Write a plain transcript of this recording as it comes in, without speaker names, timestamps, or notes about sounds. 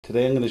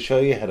Today I'm going to show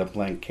you how to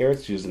plant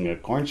carrots using a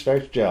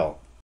cornstarch gel.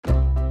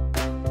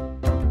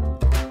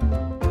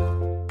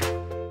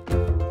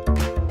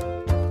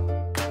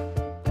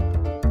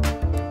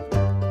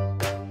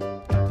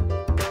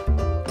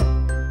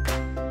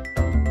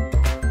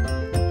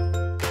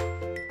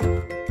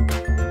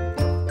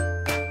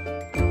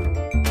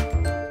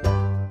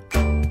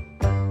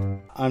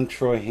 I'm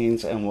Troy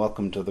Haynes and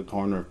welcome to the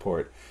Corn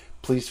Report.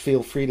 Please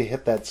feel free to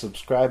hit that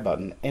subscribe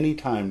button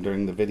anytime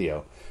during the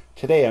video.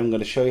 Today I'm going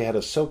to show you how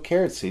to soak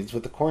carrot seeds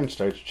with the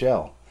cornstarch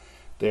gel.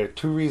 There are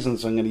two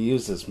reasons I'm going to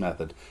use this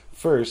method.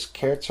 First,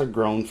 carrots are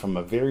grown from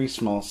a very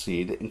small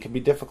seed and can be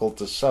difficult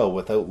to sow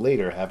without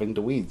later having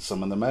to weed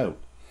some of them out.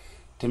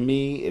 To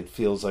me, it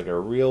feels like a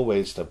real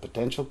waste of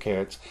potential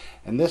carrots,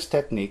 and this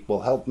technique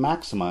will help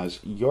maximize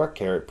your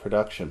carrot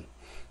production.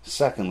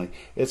 Secondly,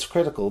 it's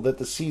critical that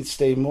the seeds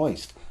stay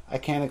moist. I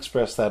can't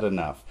express that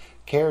enough.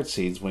 Carrot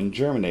seeds, when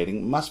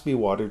germinating, must be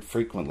watered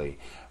frequently.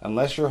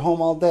 Unless you're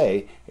home all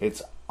day,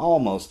 it's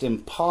almost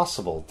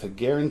impossible to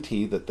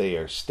guarantee that they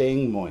are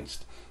staying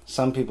moist.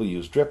 Some people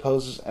use drip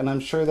hoses, and I'm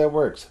sure that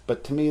works,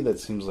 but to me that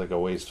seems like a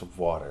waste of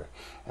water.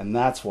 And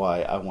that's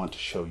why I want to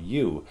show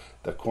you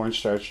the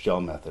cornstarch gel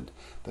method.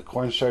 The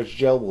cornstarch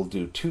gel will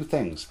do two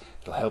things.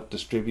 It'll help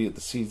distribute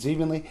the seeds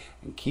evenly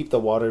and keep the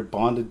water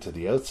bonded to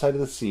the outside of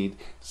the seed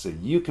so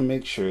you can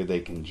make sure they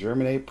can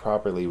germinate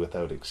properly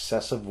without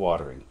excessive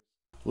watering.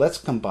 Let's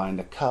combine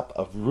a cup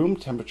of room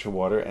temperature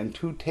water and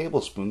 2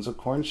 tablespoons of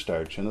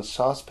cornstarch in a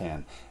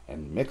saucepan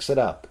and mix it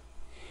up.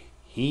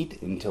 Heat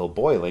until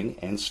boiling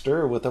and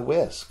stir with a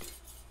whisk.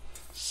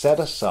 Set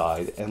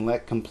aside and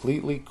let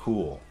completely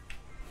cool.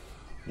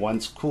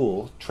 Once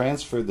cool,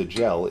 transfer the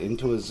gel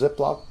into a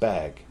Ziploc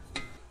bag.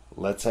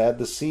 Let's add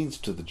the seeds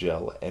to the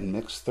gel and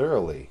mix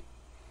thoroughly.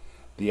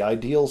 The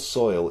ideal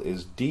soil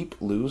is deep,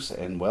 loose,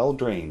 and well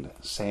drained,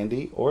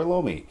 sandy or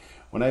loamy.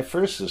 When I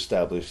first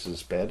established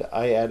this bed,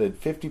 I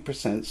added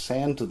 50%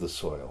 sand to the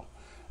soil.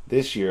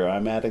 This year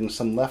I'm adding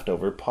some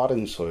leftover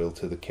potting soil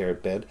to the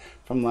carrot bed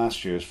from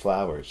last year's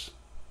flowers.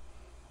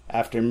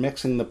 After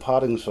mixing the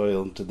potting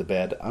soil into the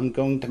bed, I'm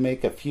going to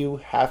make a few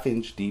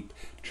half-inch deep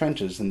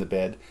trenches in the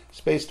bed,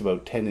 spaced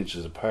about 10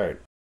 inches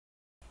apart.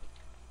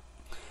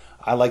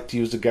 I like to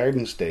use a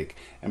garden stake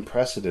and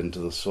press it into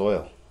the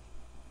soil.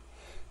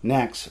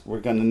 Next,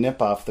 we're going to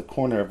nip off the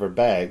corner of our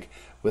bag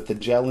with the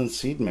gel and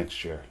seed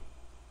mixture.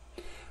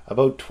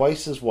 About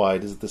twice as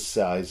wide as the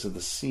size of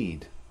the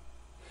seed.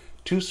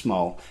 Too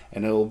small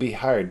and it will be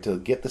hard to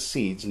get the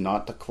seeds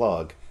not to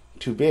clog.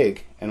 Too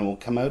big and it will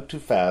come out too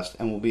fast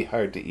and will be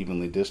hard to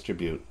evenly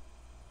distribute.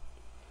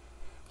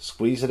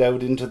 Squeeze it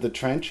out into the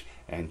trench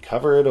and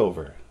cover it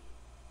over.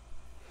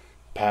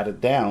 Pat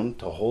it down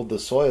to hold the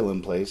soil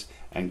in place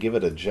and give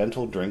it a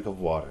gentle drink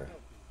of water.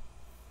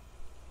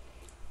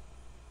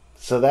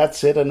 So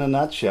that's it in a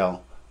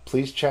nutshell.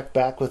 Please check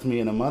back with me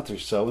in a month or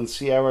so and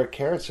see how our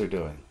carrots are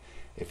doing.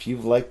 If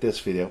you've liked this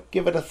video,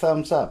 give it a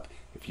thumbs up.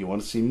 If you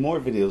want to see more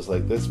videos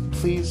like this,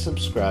 please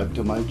subscribe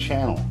to my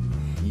channel.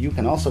 You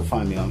can also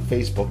find me on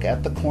Facebook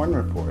at The Corn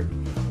Report.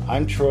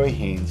 I'm Troy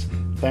Haynes.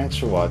 Thanks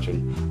for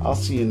watching. I'll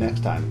see you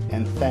next time,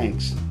 and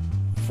thanks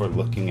for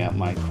looking at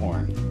my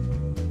corn.